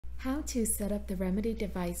How to set up the Remedy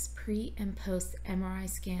device pre and post MRI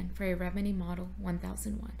scan for a Remedy Model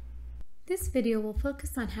 1001. This video will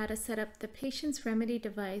focus on how to set up the patient's Remedy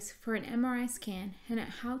device for an MRI scan and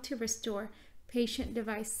how to restore patient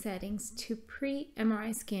device settings to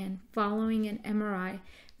pre-MRI scan following an MRI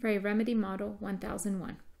for a Remedy Model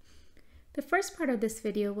 1001. The first part of this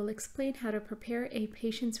video will explain how to prepare a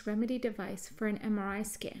patient's Remedy device for an MRI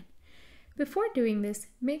scan. Before doing this,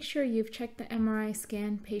 make sure you've checked the MRI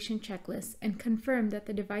scan patient checklist and confirm that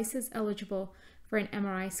the device is eligible for an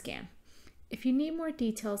MRI scan. If you need more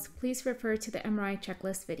details, please refer to the MRI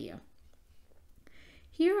checklist video.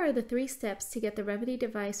 Here are the 3 steps to get the Remedy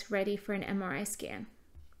device ready for an MRI scan.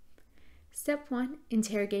 Step 1.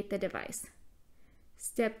 Interrogate the device.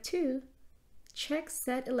 Step 2. Check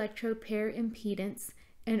set electrode pair impedance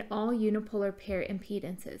and all unipolar pair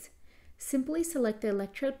impedances. Simply select the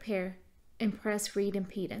electrode pair and press read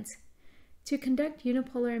impedance. To conduct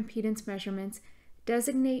unipolar impedance measurements,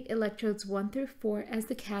 designate electrodes 1 through 4 as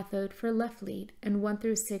the cathode for left lead and 1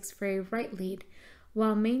 through 6 for a right lead,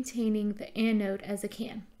 while maintaining the anode as a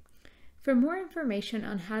can. For more information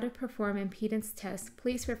on how to perform impedance tests,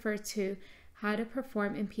 please refer to How to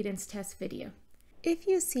Perform Impedance Test video. If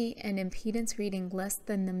you see an impedance reading less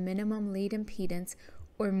than the minimum lead impedance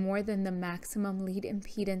or more than the maximum lead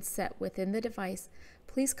impedance set within the device,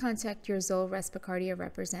 please contact your Zoll Respicardia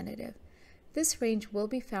representative. This range will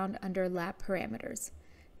be found under lab parameters.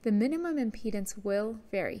 The minimum impedance will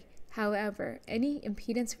vary. However, any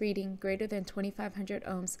impedance reading greater than 2500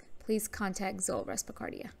 ohms, please contact Zoll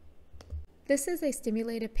Respicardia. This is a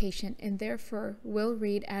stimulated patient and therefore will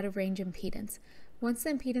read out of range impedance. Once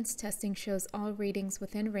the impedance testing shows all readings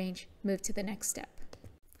within range, move to the next step.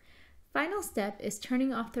 Final step is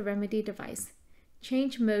turning off the Remedy device.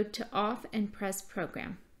 Change mode to off and press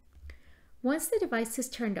program. Once the device is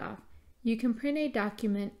turned off, you can print a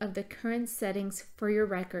document of the current settings for your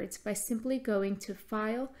records by simply going to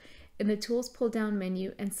File in the Tools pull-down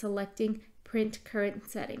menu and selecting Print Current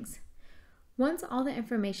Settings. Once all the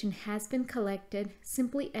information has been collected,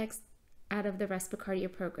 simply exit out of the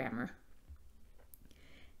Respicardia programmer.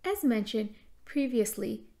 As mentioned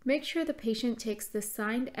previously, make sure the patient takes the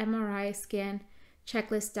signed MRI scan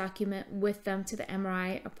checklist document with them to the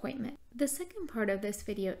MRI appointment. The second part of this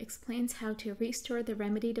video explains how to restore the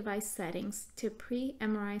Remedy device settings to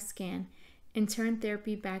pre-MRI scan and turn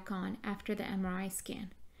therapy back on after the MRI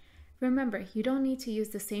scan. Remember, you don't need to use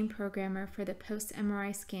the same programmer for the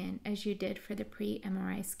post-MRI scan as you did for the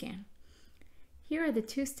pre-MRI scan. Here are the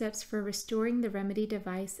 2 steps for restoring the Remedy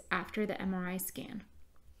device after the MRI scan.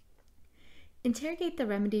 Interrogate the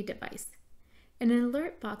Remedy device. An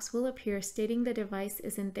alert box will appear stating the device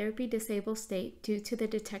is in therapy disabled state due to the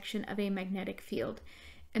detection of a magnetic field,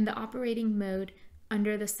 and the operating mode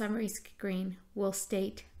under the summary screen will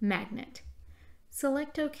state magnet.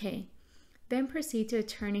 Select OK, then proceed to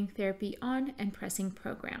turning therapy on and pressing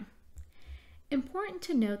program. Important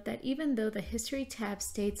to note that even though the history tab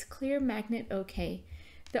states clear magnet OK,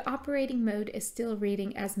 the operating mode is still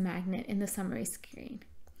reading as magnet in the summary screen.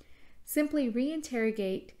 Simply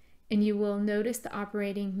re-interrogate and you will notice the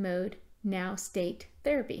operating mode now state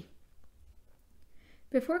therapy.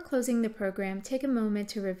 Before closing the program, take a moment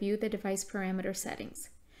to review the device parameter settings.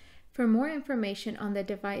 For more information on the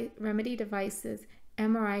Remedy device's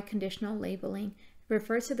MRI conditional labeling,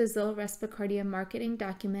 refer to the Zoll Respicardia marketing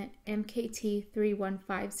document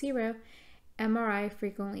MKT3150 MRI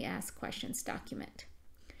Frequently Asked Questions document.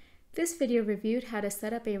 This video reviewed how to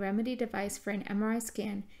set up a Remedy device for an MRI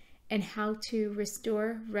scan and how to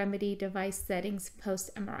restore Remedy device settings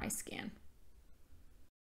post-MRI scan.